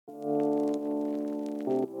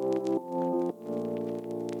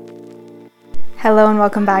Hello and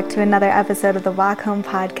welcome back to another episode of the Walk Home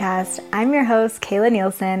Podcast. I'm your host, Kayla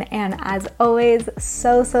Nielsen, and as always,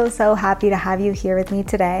 so happy to have you here with me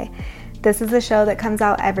today. This is a show that comes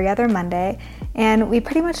out every other Monday, and we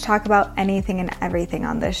pretty much talk about anything and everything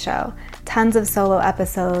on this show. Tons of solo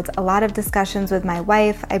episodes, a lot of discussions with my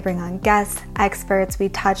wife. I bring on guests, experts. We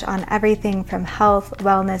touch on everything from health,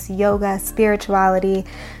 wellness, yoga, spirituality,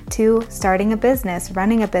 to starting a business,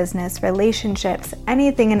 running a business, relationships,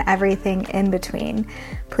 anything and everything in between.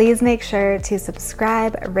 Please make sure to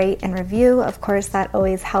subscribe, rate, and review. Of course, that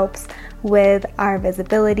always helps with our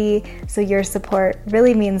visibility, so your support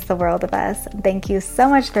really means the world of us. Thank you so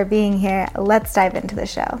much for being here. Let's dive into the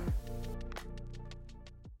show.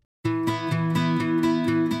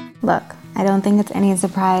 Look, I don't think it's any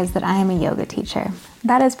surprise that I am a yoga teacher.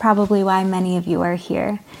 That is probably why many of you are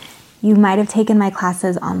here. You might have taken my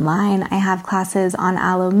classes online. I have classes on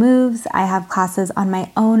Alo Moves. I have classes on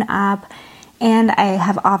my own app. And I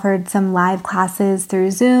have offered some live classes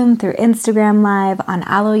through Zoom, through Instagram Live, on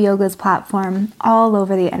Alo Yoga's platform, all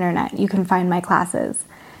over the internet. You can find my classes.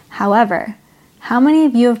 However, how many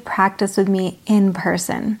of you have practiced with me in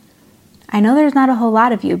person? I know there's not a whole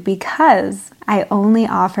lot of you because I only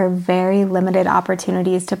offer very limited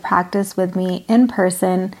opportunities to practice with me in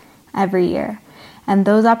person every year. And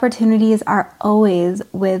those opportunities are always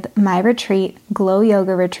with my retreat, Glow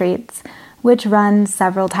Yoga Retreats, which run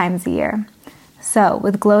several times a year. So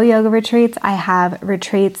with Glow Yoga Retreats, I have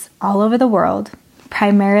retreats all over the world.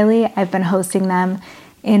 Primarily, I've been hosting them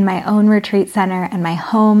in my own retreat center and my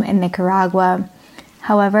home in Nicaragua.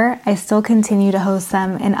 However, I still continue to host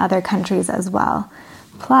them in other countries as well.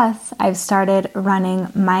 Plus, I've started running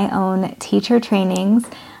my own teacher trainings.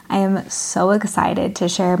 I am so excited to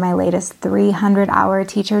share my latest 300-hour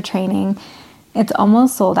teacher training. It's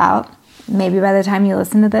almost sold out. Maybe by the time you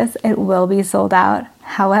listen to this, it will be sold out.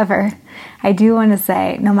 However, I do want to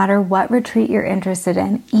say, no matter what retreat you're interested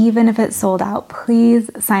in, even if it's sold out, please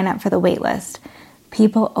sign up for the waitlist.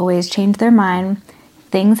 People always change their mind.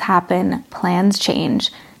 Things happen. Plans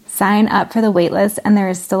change. Sign up for the waitlist, and there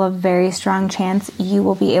is still a very strong chance you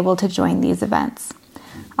will be able to join these events.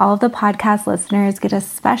 All of the podcast listeners get a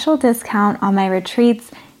special discount on my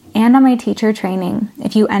retreats and on my teacher training.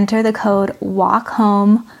 If you enter the code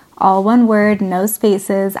WALKHOME, all one word, no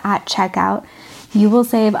spaces, at checkout, you will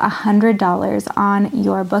save $100 on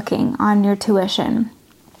your booking, on your tuition.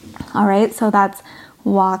 All right, so that's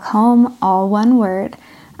WALKHOME, all one word,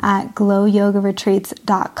 at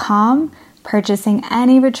glowyogaretreats.com. Purchasing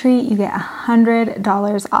any retreat, you get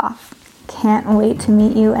 $100 off. Can't wait to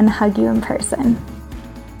meet you and hug you in person.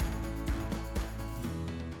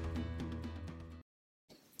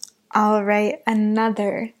 All right,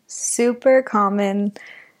 another super common,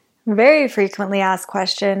 very frequently asked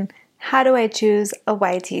question: how do I choose a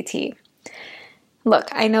YTT? Look,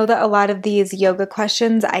 I know that a lot of these yoga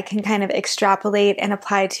questions I can kind of extrapolate and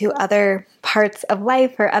apply to other parts of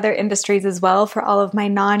life or other industries as well for all of my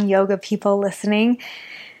non-yoga people listening.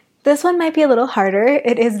 This one might be a little harder.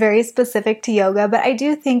 It is very specific to yoga, but I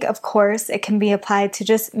do think, of course, it can be applied to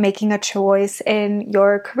just making a choice in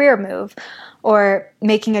your career move or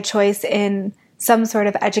making a choice in some sort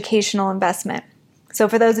of educational investment. So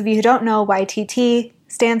for those of you who don't know, YTT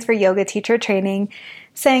stands for Yoga Teacher Training.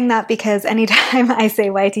 Saying that because anytime I say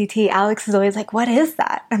YTT, Alex is always like, what is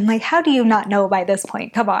that? I'm like, how do you not know by this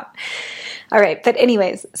point? Come on. All right. But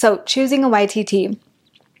anyways, so choosing a YTT,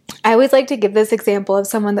 I always like to give this example of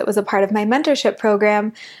someone that was a part of my mentorship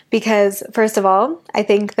program because, first of all, I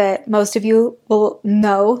think that most of you will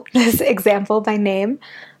know this example by name,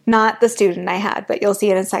 not the student I had, but you'll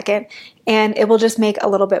see in a second, and it will just make a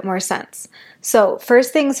little bit more sense. So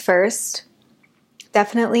first things first,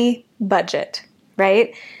 definitely budget.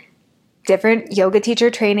 Right? Different yoga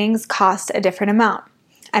teacher trainings cost a different amount.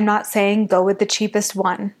 I'm not saying go with the cheapest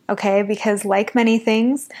one, okay? Because like many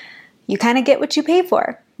things, you kind of get what you pay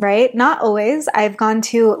for, right? Not always. I've gone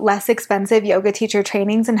to less expensive yoga teacher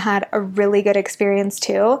trainings and had a really good experience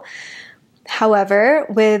too. However,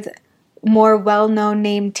 with more well-known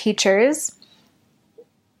named teachers,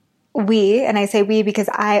 and I say we because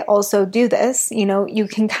I also do this, you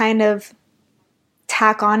can kind of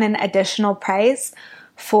tack on an additional price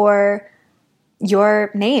for your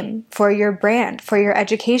name, for your brand, for your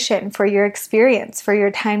education, for your experience, for your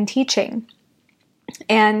time teaching.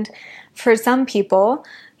 And for some people,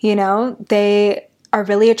 they are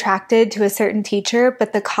really attracted to a certain teacher,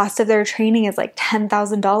 but the cost of their training is like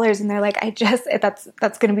 $10,000. And they're like,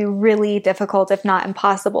 that's going to be really difficult, if not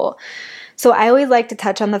impossible. So I always like to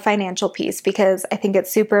touch on the financial piece because I think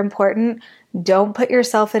it's super important. Don't put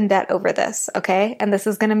yourself in debt over this, okay? And this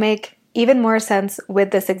is going to make even more sense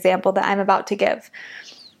with this example that I'm about to give.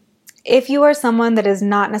 If you are someone that is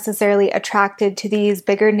not necessarily attracted to these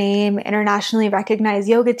bigger name, internationally recognized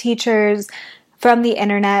yoga teachers from the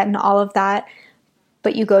internet and all of that,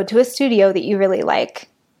 but you go to a studio that you really like,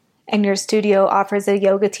 and your studio offers a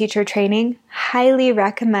yoga teacher training, highly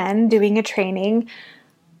recommend doing a training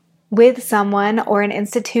with someone or an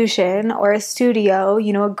institution or a studio,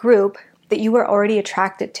 a group that you were already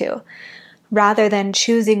attracted to, rather than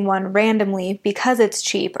choosing one randomly because it's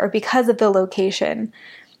cheap or because of the location.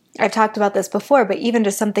 I've talked about this before, but even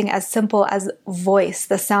just something as simple as voice,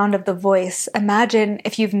 the sound of the voice. Imagine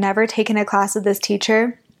if you've never taken a class with this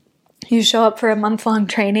teacher, you show up for a month-long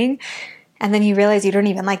training, and then you realize you don't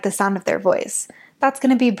even like the sound of their voice. That's going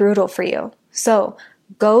to be brutal for you. So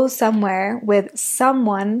go somewhere with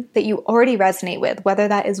someone that you already resonate with, whether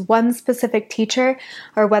that is one specific teacher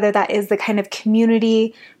or whether that is the kind of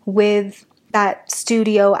community with that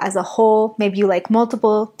studio as a whole. Maybe you like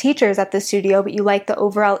multiple teachers at the studio, but you like the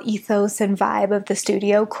overall ethos and vibe of the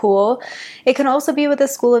studio. Cool. It can also be with a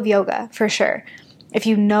school of yoga, for sure. If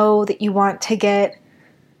you know that you want to get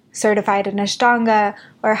certified in Ashtanga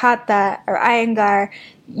or Hatha or Iyengar,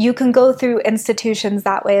 you can go through institutions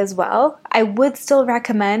that way as well. I would still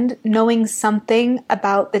recommend knowing something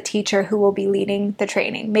about the teacher who will be leading the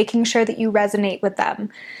training, making sure that you resonate with them.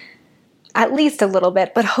 At least a little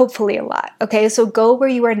bit, but hopefully a lot. Okay, so go where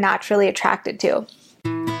you are naturally attracted to.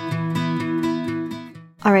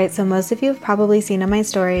 All right, so most of you have probably seen on my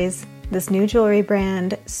stories this new jewelry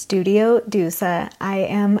brand, Studio Dusa. I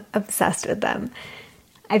am obsessed with them.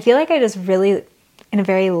 I feel like I just really, in a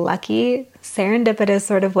very lucky, serendipitous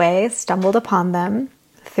sort of way, stumbled upon them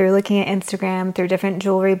through looking at Instagram, through different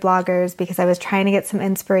jewelry bloggers, because I was trying to get some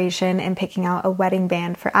inspiration in picking out a wedding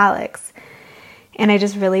band for Alex. And I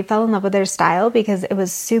just really fell in love with their style because it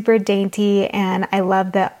was super dainty, and I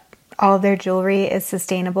love that all of their jewelry is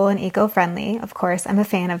sustainable and eco-friendly. Of course, I'm a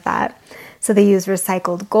fan of that. So they use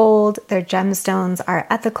recycled gold. Their gemstones are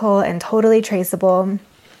ethical and totally traceable.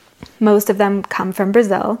 Most of them come from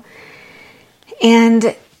Brazil.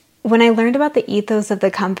 And when I learned about the ethos of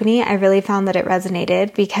the company, I really found that it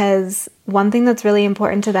resonated, because one thing that's really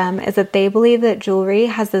important to them is that they believe that jewelry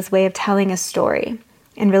has this way of telling a story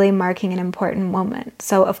and really marking an important moment.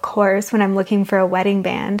 So of course, when I'm looking for a wedding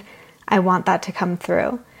band, I want that to come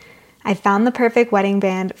through. I found the perfect wedding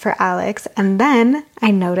band for Alex, and then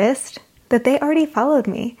I noticed that they already followed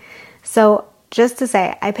me. So just to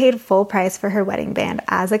say, I paid full price for her wedding band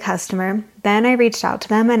as a customer. Then I reached out to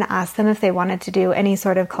them and asked them if they wanted to do any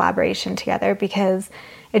sort of collaboration together, because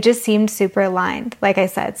it just seemed super aligned. Like I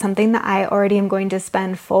said, something that I already am going to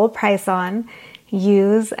spend full price on,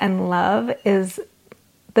 use, and love is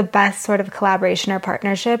the best sort of collaboration or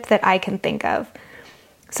partnership that I can think of.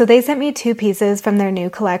 So they sent me 2 pieces from their new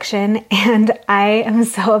collection, and I am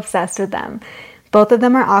so obsessed with them. Both of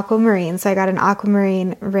them are aquamarine, so I got an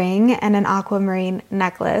aquamarine ring and an aquamarine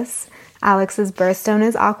necklace. Alex's birthstone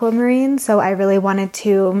is aquamarine, so I really wanted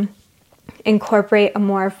to incorporate a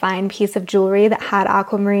more fine piece of jewelry that had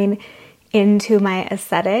aquamarine into my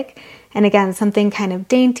aesthetic. And again, something kind of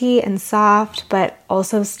dainty and soft, but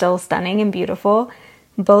also still stunning and beautiful.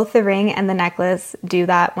 Both the ring and the necklace do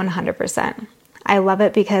that 100%. I love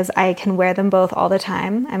it because I can wear them both all the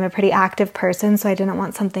time. I'm a pretty active person, so I didn't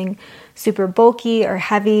want something super bulky or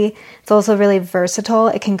heavy. It's also really versatile.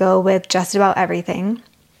 It can go with just about everything.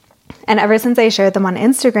 And ever since I shared them on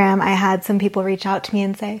Instagram, I had some people reach out to me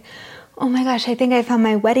and say, "Oh my gosh, I think I found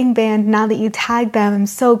my wedding band now that you tagged them. I'm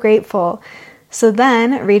so grateful." So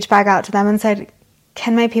then reached back out to them and said,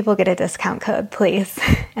 "Can my people get a discount code, please?"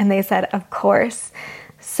 And they said, "Of course."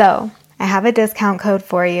 So I have a discount code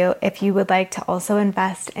for you if you would like to also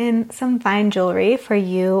invest in some fine jewelry for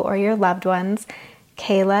you or your loved ones.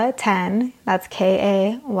 Kayla10, that's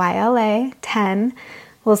Kayla 10,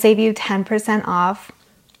 will save you 10% off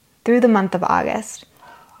through the month of August.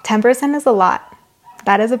 10% is a lot.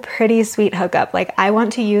 That is a pretty sweet hookup. Like, I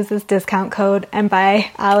want to use this discount code and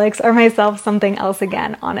buy Alex or myself something else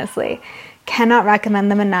again, honestly. Cannot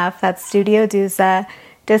recommend them enough. That's Studio Dusa.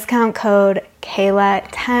 Discount code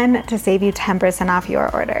Kayla10 to save you 10% off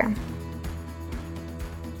your order.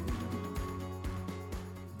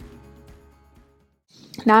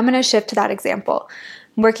 Now I'm going to shift to that example.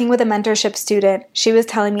 Working with a mentorship student, she was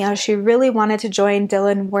telling me how she really wanted to join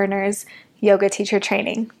Dylan Werner's yoga teacher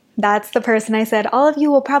training. That's the person I said, all of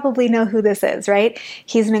you will probably know who this is, right?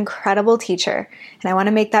 He's an incredible teacher, and I want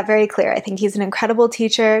to make that very clear. I think he's an incredible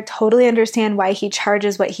teacher, totally understand why he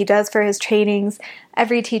charges what he does for his trainings.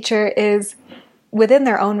 Every teacher is within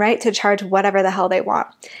their own right to charge whatever the hell they want.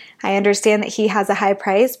 I understand that he has a high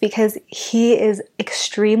price because he is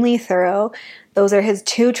extremely thorough. Those are his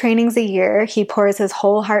 2 trainings a year. He pours his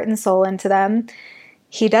whole heart and soul into them.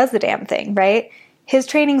 He does the damn thing, right? His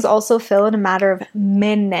trainings also fill in a matter of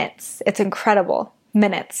minutes. It's incredible.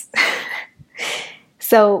 Minutes.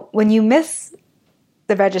 So when you miss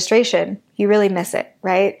the registration, you really miss it,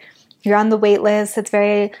 right? You're on the wait list. It's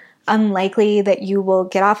very unlikely that you will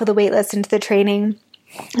get off of the wait list into the training.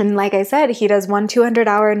 And like I said, he does 1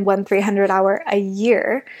 200-hour and 1 300-hour a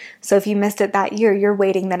year. So if you missed it that year, you're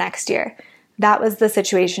waiting the next year. That was the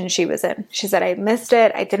situation she was in. She said, I missed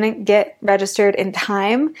it. I didn't get registered in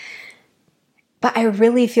time, but I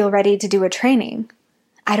really feel ready to do a training.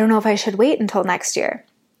 I don't know if I should wait until next year.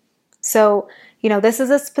 So, this is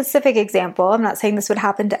a specific example. I'm not saying this would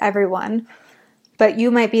happen to everyone, but you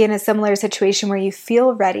might be in a similar situation where you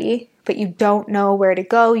feel ready, but you don't know where to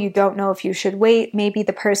go. You don't know if you should wait. Maybe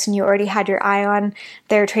the person you already had your eye on,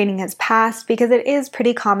 their training has passed, because it is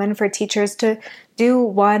pretty common for teachers to do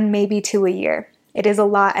 1, maybe 2 a year. It is a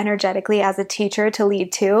lot energetically as a teacher to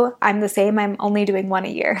lead 2. I'm the same. I'm only doing 1 a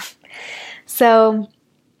year. So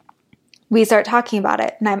we start talking about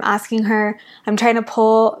it, and I'm asking her, I'm trying to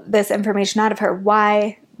pull this information out of her.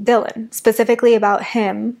 Why Dylan? Specifically about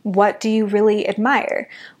him. What do you really admire?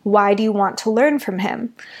 Why do you want to learn from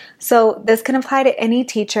him? So this can apply to any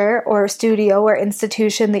teacher or studio or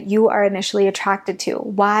institution that you are initially attracted to.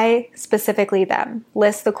 Why specifically them?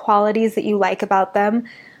 List the qualities that you like about them,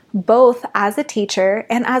 both as a teacher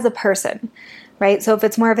and as a person. Right? So if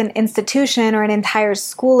it's more of an institution or an entire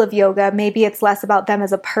school of yoga, maybe it's less about them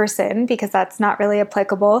as a person, because that's not really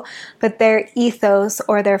applicable, but their ethos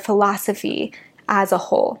or their philosophy as a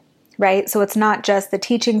whole, right? So it's not just the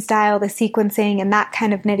teaching style, the sequencing, and that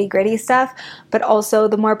kind of nitty-gritty stuff, but also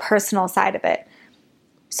the more personal side of it.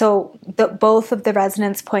 So both of the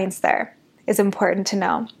resonance points there is important to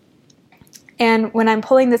know. And when I'm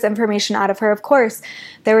pulling this information out of her, of course,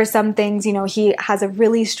 there were some things, he has a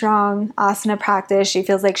really strong asana practice. She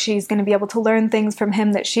feels like she's going to be able to learn things from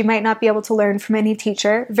him that she might not be able to learn from any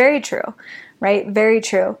teacher. Very true, right? Very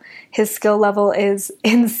true. His skill level is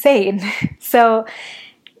insane. So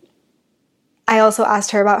I also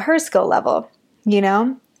asked her about her skill level.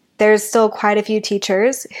 There's still quite a few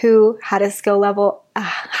teachers who had a skill level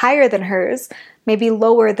higher than hers, maybe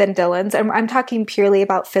lower than Dylan's. And I'm talking purely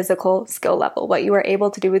about physical skill level, what you are able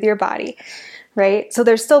to do with your body, right? So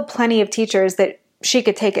there's still plenty of teachers that she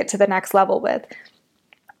could take it to the next level with.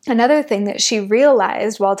 Another thing that she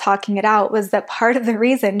realized while talking it out was that part of the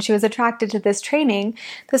reason she was attracted to this training,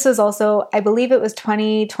 this was also, I believe it was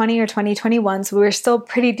 2020 or 2021, so we were still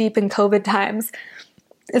pretty deep in COVID times,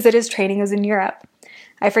 is that his training was in Europe.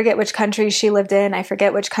 I forget which country she lived in. I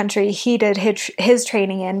forget which country he did his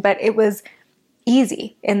training in, but it was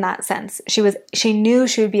easy in that sense. She knew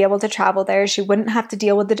she would be able to travel there. She wouldn't have to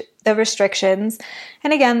deal with the restrictions.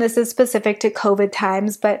 And again, this is specific to COVID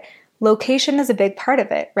times, but location is a big part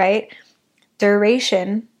of it, right?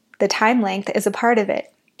 Duration, the time length, is a part of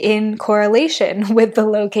it in correlation with the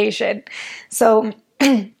location. So,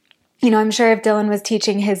 I'm sure if Dylan was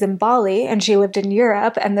teaching his in Bali and she lived in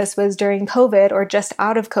Europe and this was during COVID or just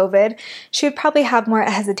out of COVID, she would probably have more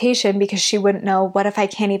hesitation because she wouldn't know, what if I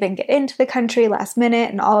can't even get into the country last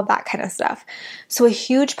minute and all of that kind of stuff. So a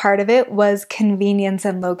huge part of it was convenience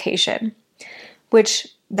and location, which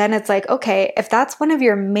then it's like, okay, if that's one of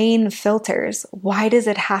your main filters, why does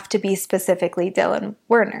it have to be specifically Dylan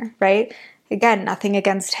Werner, right? Again, nothing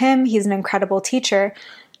against him. He's an incredible teacher.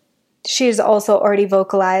 She's also already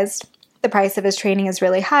vocalized the price of his training is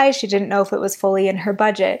really high. She didn't know if it was fully in her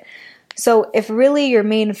budget. So if really your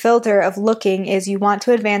main filter of looking is you want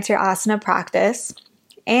to advance your asana practice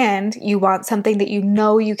and you want something that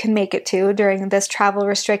you can make it to during this travel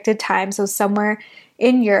restricted time, so somewhere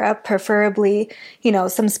in Europe, preferably,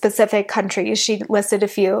 some specific countries, she listed a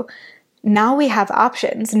few. Now we have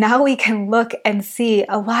options. Now we can look and see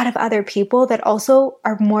a lot of other people that also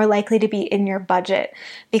are more likely to be in your budget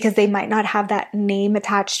because they might not have that name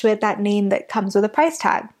attached to it, that name that comes with a price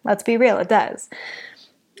tag. Let's be real, it does.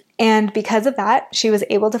 And because of that, she was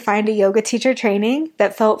able to find a yoga teacher training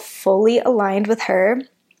that felt fully aligned with her,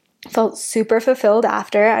 felt super fulfilled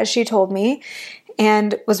after, as she told me,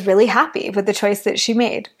 and was really happy with the choice that she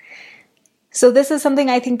made. So this is something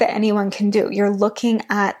I think that anyone can do. You're looking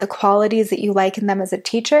at the qualities that you like in them as a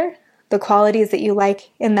teacher, the qualities that you like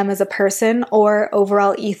in them as a person or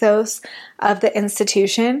overall ethos of the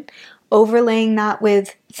institution, overlaying that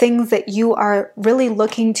with things that you are really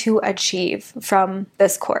looking to achieve from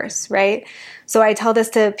this course, right? So I tell this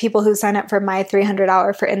to people who sign up for my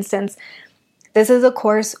 300-hour, for instance. This is a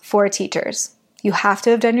course for teachers. You have to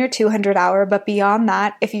have done your 200 hour, but beyond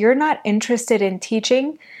that, if you're not interested in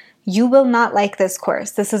teaching, you will not like this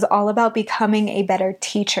course. This is all about becoming a better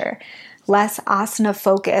teacher. Less asana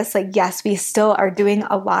focus. Like, yes, we still are doing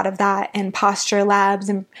a lot of that in posture labs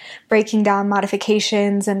and breaking down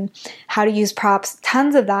modifications and how to use props,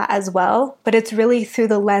 tons of that as well. But it's really through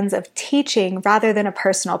the lens of teaching rather than a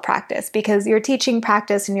personal practice, because your teaching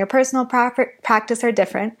practice and your personal practice are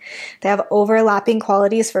different. They have overlapping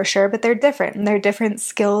qualities for sure, but they're different and they're different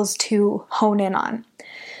skills to hone in on.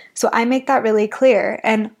 So I make that really clear.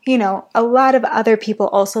 And, a lot of other people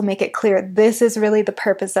also make it clear this is really the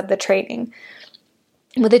purpose of the training.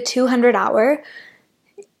 With a 200 hour,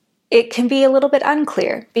 it can be a little bit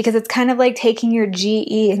unclear because it's kind of like taking your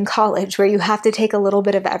GE in college where you have to take a little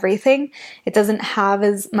bit of everything. It doesn't have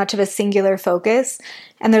as much of a singular focus.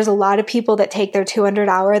 And there's a lot of people that take their 200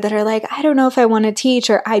 hour that are like, I don't know if I want to teach,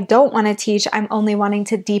 or I don't want to teach. I'm only wanting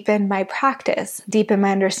to deepen my practice, deepen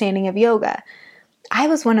my understanding of yoga. I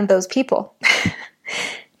was one of those people.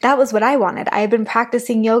 That was what I wanted. I had been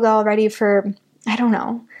practicing yoga already for,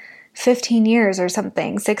 15 years or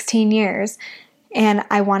something, 16 years, and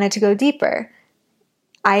I wanted to go deeper.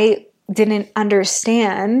 I didn't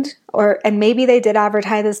understand, and maybe they did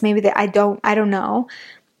advertise this, maybe I don't know.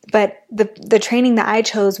 But the training that I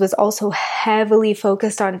chose was also heavily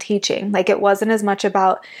focused on teaching. Like, it wasn't as much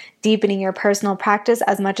about deepening your personal practice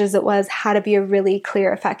as much as it was how to be a really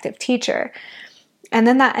clear, effective teacher. And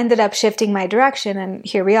then that ended up shifting my direction, and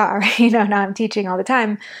here we are. Now I'm teaching all the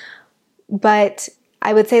time. But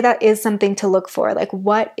I would say that is something to look for. Like,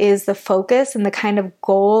 what is the focus and the kind of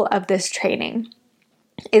goal of this training?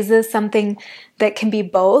 Is this something that can be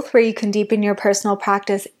both, where you can deepen your personal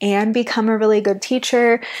practice and become a really good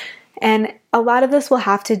teacher? And a lot of this will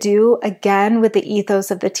have to do, again, with the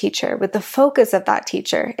ethos of the teacher, with the focus of that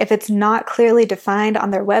teacher. If it's not clearly defined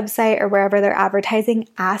on their website or wherever they're advertising,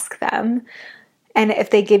 ask them. And if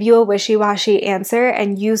they give you a wishy-washy answer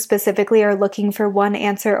and you specifically are looking for one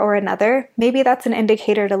answer or another, maybe that's an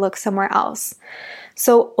indicator to look somewhere else.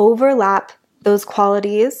 So overlap those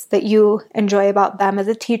qualities that you enjoy about them as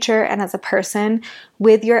a teacher and as a person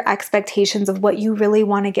with your expectations of what you really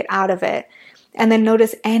want to get out of it. And then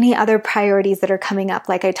notice any other priorities that are coming up.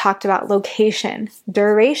 Like I talked about, location,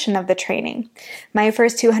 duration of the training. My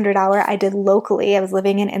first 200 hour I did locally. I was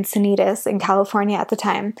living in Encinitas in California at the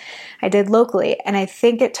time. I did locally, and I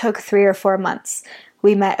think it took 3 or 4 months.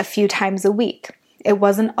 We met a few times a week. It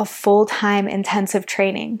wasn't a full-time intensive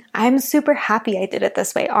training. I'm super happy I did it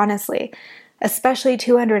this way, honestly. Especially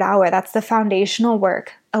 200 hour, that's the foundational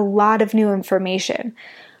work. A lot of new information.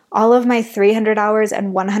 All of my 300 hours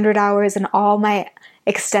and 100 hours and all my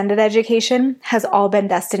extended education has all been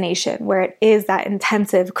destination, where it is that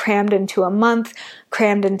intensive, crammed into a month,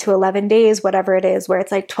 crammed into 11 days, whatever it is, where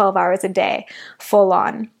it's like 12 hours a day, full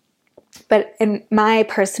on. But in my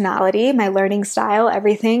personality, my learning style,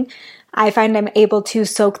 everything, I find I'm able to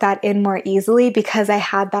soak that in more easily because I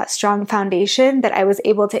had that strong foundation that I was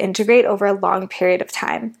able to integrate over a long period of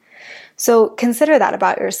time. So consider that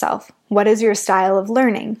about yourself. What is your style of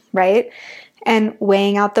learning, right? And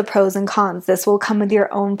weighing out the pros and cons. This will come with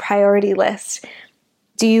your own priority list.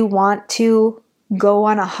 Do you want to go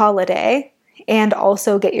on a holiday and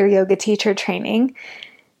also get your yoga teacher training,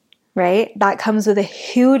 right? That comes with a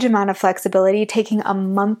huge amount of flexibility, taking a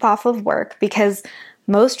month off of work, because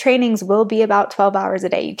most trainings will be about 12 hours a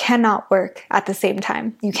day. You cannot work at the same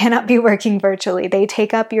time. You cannot be working virtually. They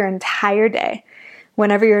take up your entire day.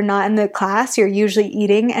 Whenever you're not in the class, you're usually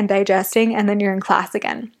eating and digesting, and then you're in class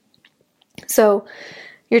again. So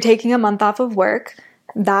you're taking a month off of work.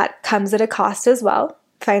 That comes at a cost as well,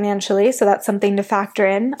 financially. So that's something to factor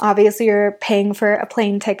in. Obviously, you're paying for a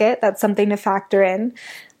plane ticket. That's something to factor in.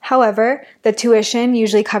 However, the tuition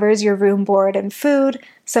usually covers your room, board, and food.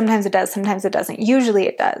 Sometimes it does, sometimes it doesn't. Usually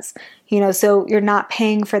it does. So you're not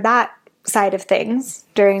paying for that side of things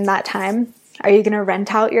during that time. Are you going to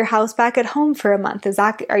rent out your house back at home for a month?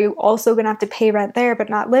 Are you also going to have to pay rent there but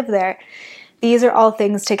not live there? These are all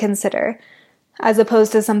things to consider. As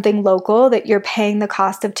opposed to something local that you're paying the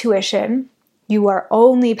cost of tuition, you are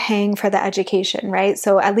only paying for the education, right?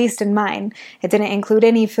 So at least in mine, it didn't include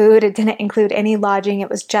any food, it didn't include any lodging, it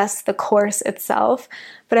was just the course itself.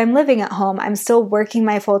 But I'm living at home, I'm still working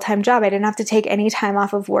my full-time job, I didn't have to take any time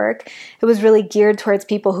off of work. It was really geared towards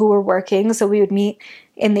people who were working, so we would meet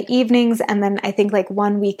in the evenings and then I think like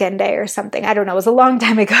one weekend day or something. I don't know, it was a long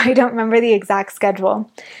time ago, I don't remember the exact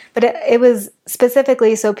schedule. But it was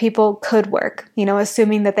specifically so people could work,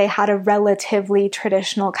 assuming that they had a relatively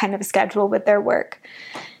traditional kind of schedule with their work.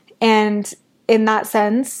 And in that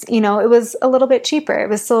sense, it was a little bit cheaper. It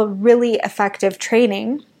was still a really effective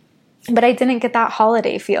training. But I didn't get that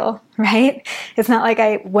holiday feel, right? It's not like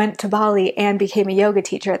I went to Bali and became a yoga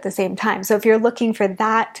teacher at the same time. So if you're looking for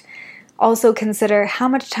that, also consider how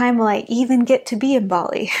much time will I even get to be in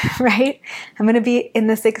Bali, right? I'm going to be in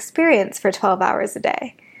this experience for 12 hours a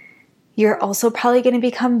day. You're also probably going to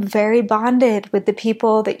become very bonded with the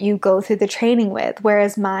people that you go through the training with.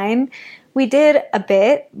 Whereas mine, we did a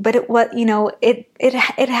bit, but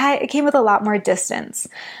it came with a lot more distance,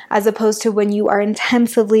 as opposed to when you are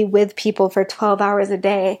intensively with people for 12 hours a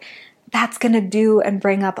day. That's going to do and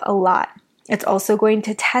bring up a lot. It's also going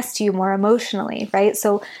to test you more emotionally, right?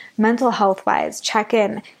 So mental health wise, check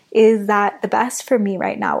in. Is that the best for me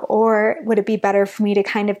right now? Or would it be better for me to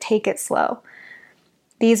kind of take it slow?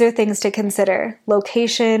 These are things to consider: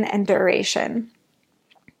 location and duration.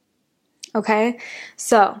 Okay,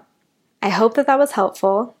 so I hope that was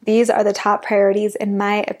helpful. These are the top priorities in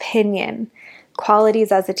my opinion.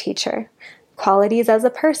 Qualities as a teacher, qualities as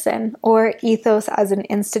a person, or ethos as an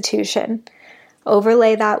institution.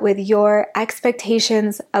 Overlay that with your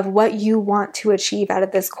expectations of what you want to achieve out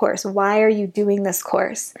of this course. Why are you doing this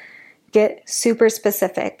course? Get super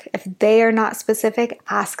specific. If they are not specific,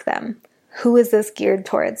 ask them. Who is this geared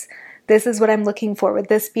towards? This is what I'm looking for. Would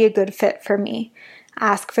this be a good fit for me?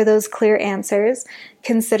 Ask for those clear answers.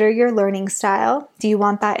 Consider your learning style. Do you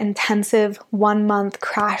want that intensive 1-month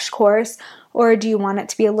crash course, or do you want it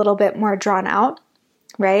to be a little bit more drawn out?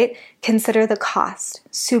 Right? Consider the cost,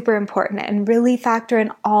 super important, and really factor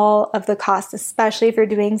in all of the costs, especially if you're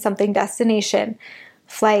doing something destination,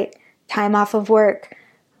 flight, time off of work,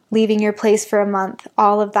 leaving your place for a month,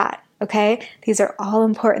 all of that. Okay? These are all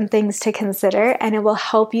important things to consider, and it will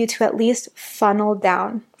help you to at least funnel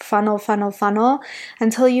down, funnel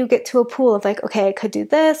until you get to a pool of like, okay, I could do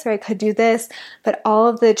this or I could do this, but all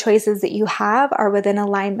of the choices that you have are within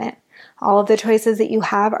alignment. All of the choices that you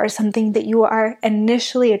have are something that you are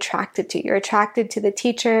initially attracted to. You're attracted to the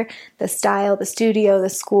teacher, the style, the studio, the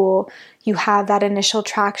school. You have that initial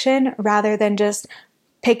traction rather than just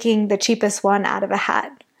picking the cheapest one out of a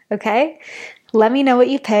hat. Okay? Let me know what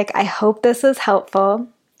you pick. I hope this is helpful.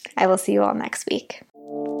 I will see you all next week.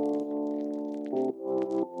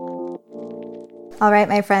 All right,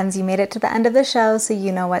 my friends, you made it to the end of the show, so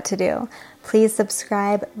you know what to do. Please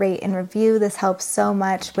subscribe, rate, and review. This helps so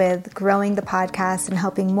much with growing the podcast and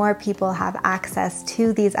helping more people have access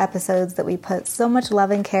to these episodes that we put so much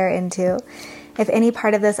love and care into. If any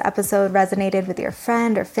part of this episode resonated with your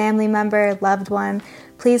friend or family member, loved one,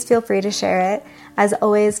 please feel free to share it. As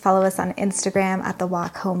always, follow us on Instagram at The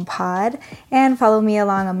Walk Home Pod, and follow me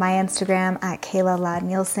along on my Instagram at Kayla Ladd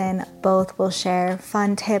Nielsen. Both will share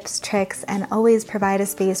fun tips, tricks, and always provide a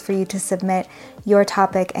space for you to submit your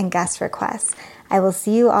topic and guest requests. I will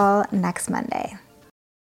see you all next Monday.